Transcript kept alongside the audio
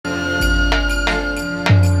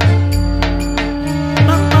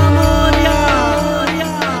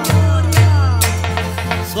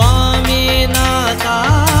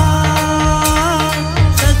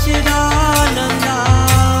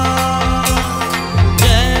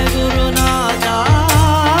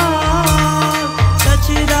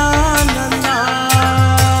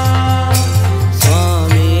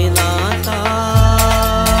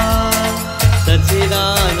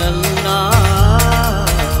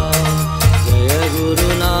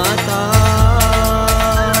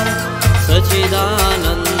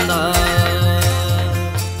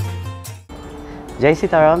Jai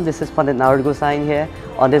Sitaram, this is Pundit Narad Gosine here.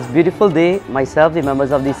 On this beautiful day, myself, the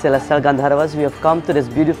members of the Celestial Gandharvas, we have come to this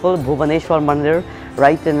beautiful Bhuvaneshwar Mandir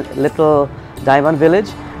right in little Diamond village.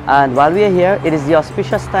 And while we are here, it is the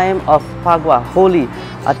auspicious time of Phagwa, Holi,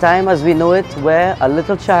 a time as we know it where a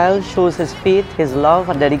little child shows his faith, his love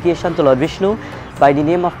and dedication to Lord Vishnu by the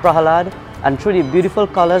name of Prahalad, and through the beautiful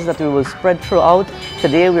colors that we will spread throughout.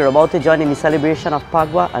 Today we are about to join in the celebration of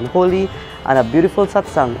Phagwa and Holi and a beautiful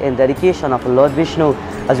satsang in dedication of Lord Vishnu.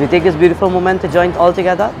 As we take this beautiful moment to join all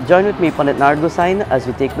together, join with me Pundit Narad Gosine as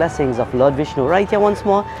we take blessings of Lord Vishnu right here once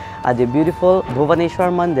more at the beautiful Bhuvaneshwar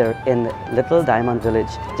Mandir in Little Diamond Village.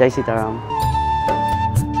 Jai Sitaram.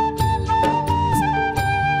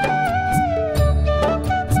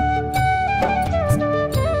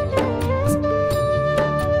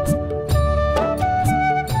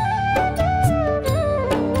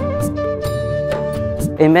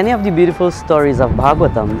 In many of the beautiful stories of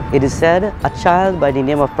Bhagavatam, it is said a child by the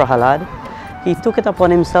name of Prahalad, he took it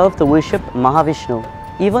upon himself to worship Mahavishnu.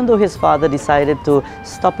 Even though his father decided to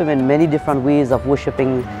stop him in many different ways of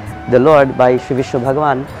worshipping the Lord by Sri Vishnu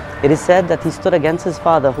Bhagavan, it is said that he stood against his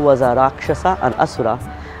father who was a Rakshasa, an Asura,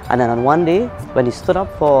 and then on one day when he stood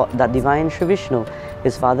up for that divine Sri Vishnu,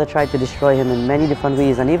 his father tried to destroy him in many different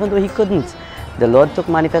ways, and even though he couldn't, the Lord took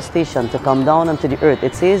manifestation to come down onto the earth.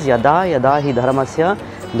 It says, Yada yada hi dharmasya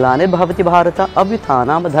glanir bhavati bharata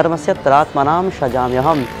abhyuthanam dharmasya taratmanam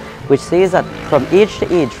shajamyaham, which says that from age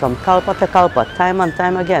to age, from kalpa to kalpa, time and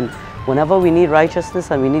time again, whenever we need righteousness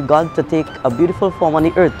and we need God to take a beautiful form on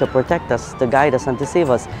the earth to protect us, to guide us and to save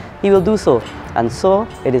us, He will do so. And so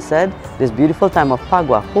it is said, this beautiful time of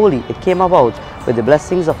Phagwa, Holi, it came about with the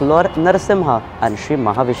blessings of Lord Narasimha and Sri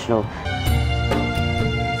Mahavishnu.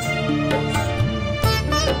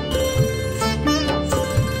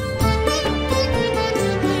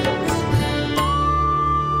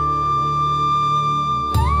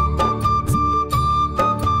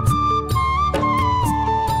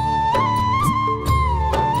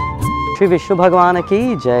 Sri Vishnu Bhagwan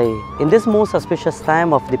ki Jai. In this most auspicious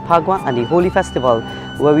time of the Phagwa and the Holi festival,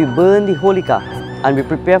 where we burn the Holika and we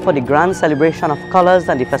prepare for the grand celebration of colors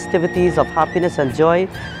and the festivities of happiness and joy,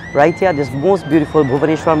 right here at this most beautiful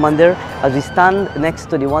Bhuvaneshwar Mandir, as we stand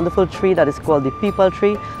next to the wonderful tree that is called the Peepal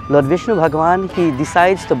tree, Lord Vishnu Bhagwan, he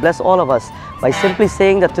decides to bless all of us by simply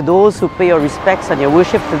saying that to those who pay your respects and your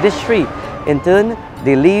worship to this tree, in turn,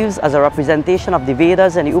 the leaves as a representation of the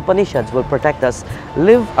Vedas and the Upanishads will protect us.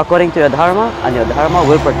 Live according to your dharma and your dharma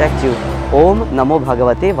will protect you. Om Namo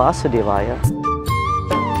Bhagavate Vasudevaya.